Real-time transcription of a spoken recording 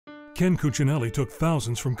Ken Cuccinelli took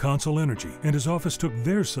thousands from Consol Energy, and his office took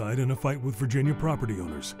their side in a fight with Virginia property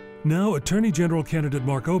owners. Now, Attorney General candidate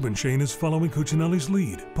Mark Obenshain is following Cuccinelli's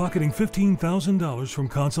lead, pocketing $15,000 from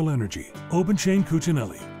Consol Energy.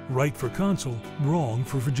 Obenshain-Cuccinelli, right for Consol, wrong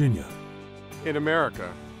for Virginia. In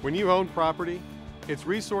America, when you own property, its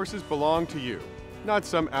resources belong to you, not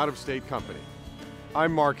some out-of-state company.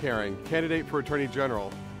 I'm Mark Herring, candidate for Attorney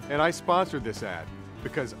General, and I sponsored this ad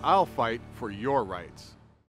because I'll fight for your rights.